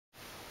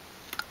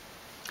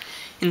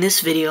In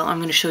this video, I'm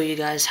going to show you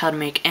guys how to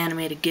make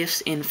animated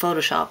GIFs in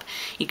Photoshop.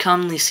 You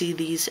commonly see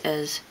these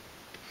as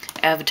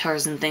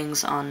avatars and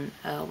things on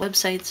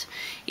websites.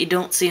 You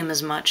don't see them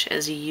as much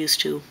as you used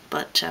to,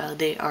 but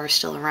they are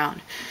still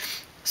around.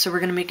 So we're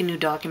going to make a new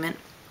document,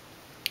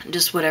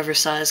 just whatever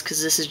size,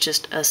 because this is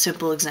just a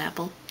simple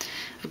example.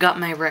 I've got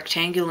my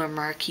rectangular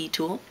marquee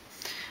tool.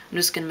 I'm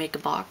just going to make a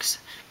box.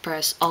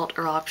 Press Alt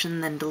or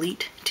Option, then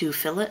Delete to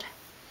fill it.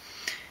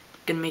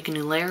 Going to make a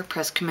new layer.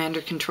 Press Command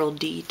or Control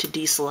D to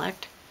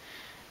deselect.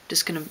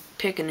 Just going to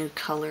pick a new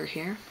color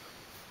here.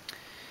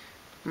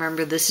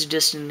 Remember, this is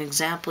just an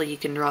example. You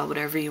can draw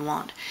whatever you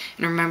want.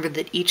 And remember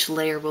that each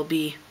layer will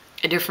be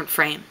a different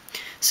frame.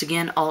 So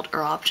again, Alt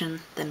or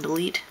Option, then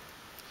Delete.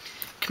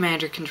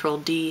 Command or Control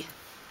D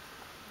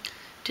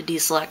to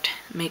deselect.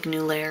 Make a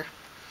new layer.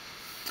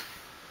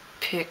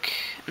 Pick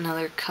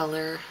another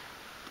color.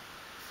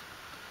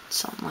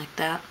 Something like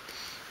that.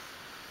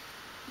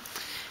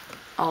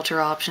 Alt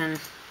or Option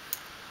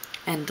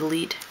and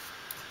Delete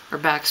or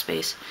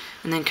backspace,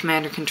 and then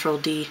Command or Control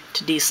D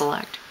to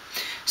deselect.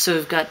 So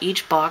we've got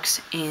each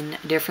box in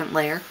a different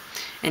layer,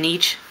 and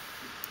each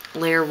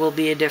layer will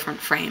be a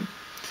different frame.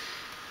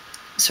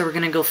 So we're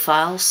going to go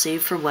File,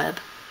 Save for Web,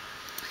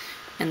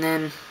 and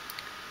then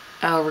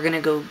we're going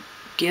to go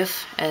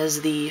GIF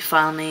as the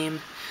file name,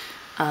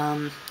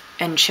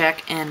 and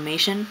check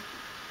animation.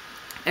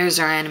 There's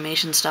our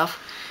animation stuff.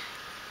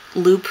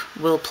 Loop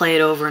will play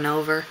it over and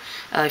over.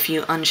 If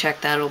you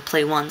uncheck that, it'll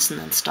play once and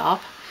then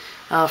stop.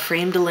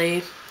 Frame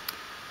delay,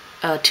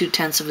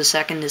 0.2 of a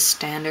second is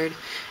standard.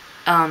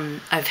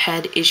 I've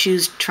had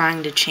issues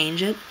trying to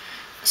change it.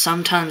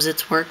 Sometimes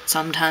it's worked,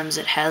 sometimes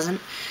it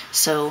hasn't.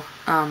 So,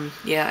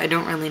 yeah, I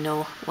don't really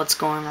know what's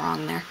going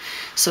wrong there.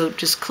 So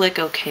just click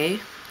OK,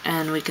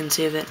 and we can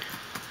save it.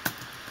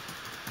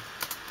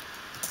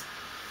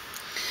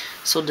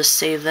 So we'll just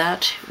save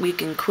that. We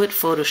can quit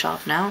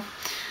Photoshop now.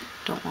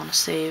 Don't want to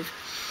save.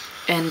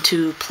 And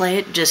to play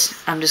it,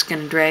 I'm just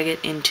going to drag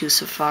it into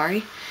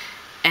Safari,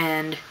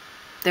 and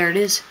there it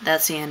is.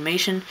 That's the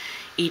animation.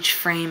 Each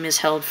frame is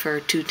held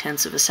for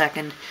 0.2 of a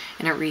second,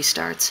 and it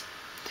restarts.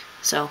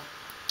 So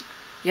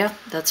yeah,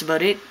 that's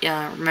about it.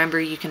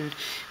 Remember, you can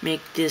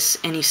make this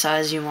any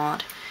size you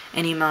want,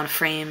 any amount of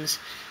frames,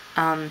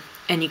 and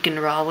you can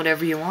draw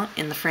whatever you want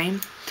in the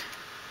frame.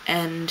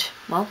 And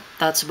well,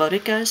 that's about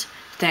it, guys.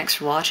 Thanks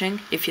for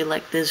watching. If you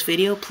like this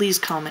video, please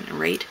comment and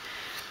rate.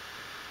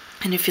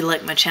 And if you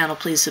like my channel,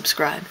 please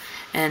subscribe.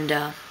 And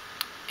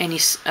any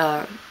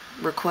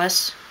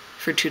requests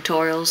for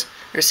tutorials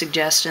or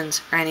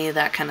suggestions or any of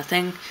that kind of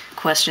thing,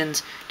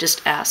 questions,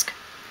 just ask.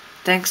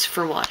 Thanks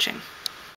for watching.